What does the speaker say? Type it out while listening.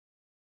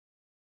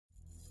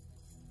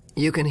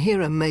You can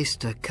hear a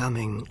Maester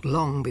coming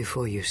long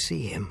before you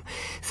see him,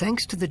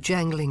 thanks to the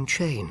jangling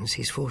chains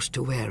he's forced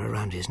to wear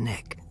around his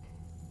neck.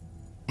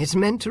 It's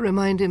meant to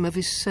remind him of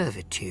his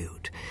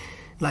servitude,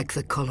 like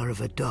the collar of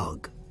a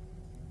dog.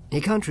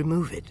 He can't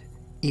remove it,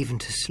 even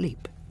to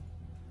sleep.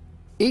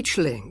 Each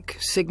link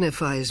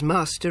signifies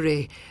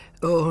mastery,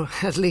 or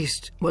at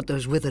least what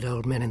those withered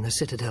old men in the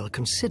Citadel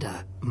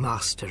consider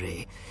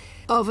mastery,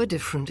 of a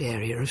different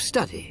area of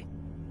study.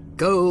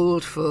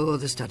 Gold for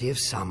the study of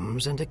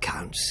sums and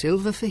accounts,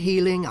 silver for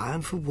healing,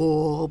 iron for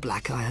war,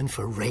 black iron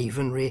for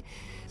ravenry,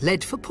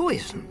 lead for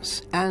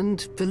poisons,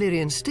 and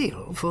Valyrian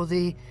steel for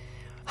the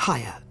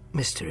higher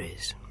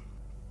mysteries.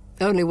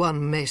 Only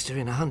one Maester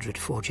in 100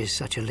 forges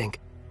such a link.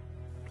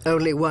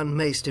 Only one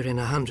Maester in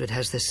 100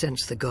 has the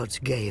sense the gods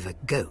gave a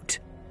goat.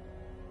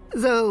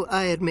 Though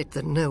I admit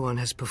that no one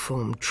has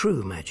performed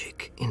true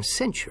magic in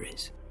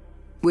centuries.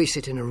 We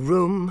sit in a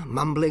room,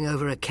 mumbling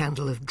over a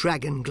candle of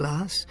dragon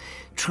glass,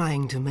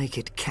 trying to make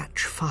it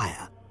catch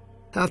fire.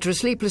 After a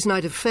sleepless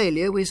night of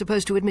failure, we're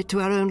supposed to admit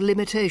to our own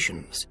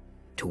limitations.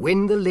 To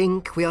win the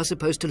link, we are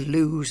supposed to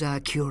lose our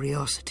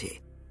curiosity.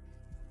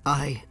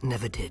 I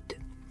never did.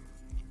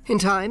 In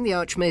time, the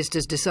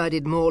Archmaesters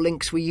decided more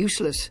links were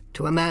useless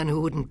to a man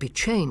who wouldn't be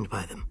chained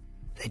by them.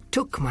 They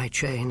took my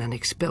chain and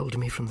expelled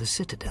me from the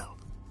Citadel.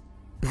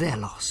 Their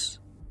loss.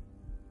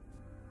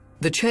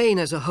 The chain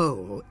as a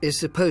whole is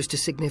supposed to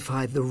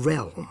signify the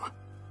realm.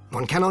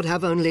 One cannot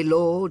have only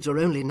lords or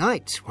only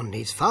knights. One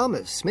needs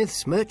farmers,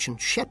 smiths,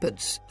 merchants,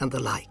 shepherds, and the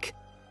like.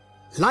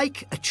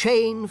 Like a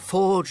chain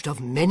forged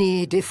of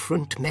many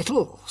different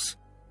metals.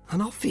 An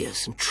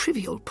obvious and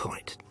trivial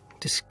point,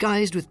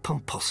 disguised with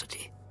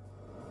pomposity.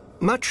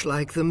 Much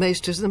like the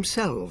Maesters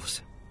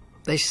themselves.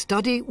 They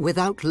study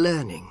without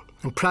learning,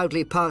 and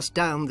proudly pass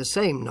down the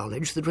same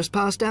knowledge that was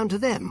passed down to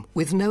them,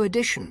 with no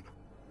addition.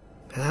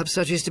 Perhaps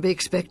such is to be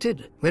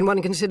expected, when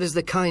one considers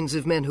the kinds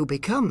of men who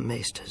become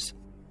Maesters.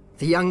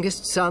 The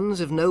youngest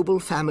sons of noble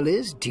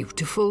families,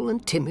 dutiful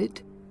and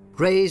timid,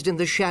 raised in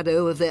the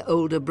shadow of their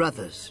older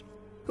brothers.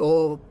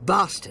 Or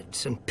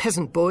bastards and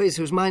peasant boys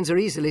whose minds are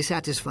easily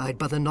satisfied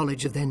by the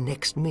knowledge of their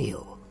next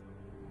meal.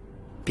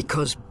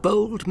 Because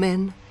bold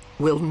men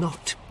will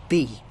not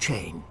be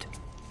chained.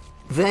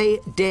 They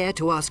dare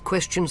to ask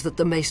questions that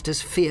the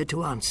Maesters fear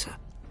to answer.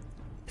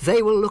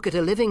 They will look at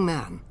a living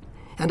man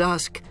and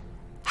ask,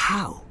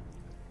 how?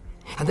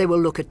 And they will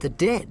look at the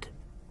dead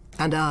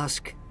and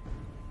ask,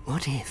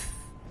 what if?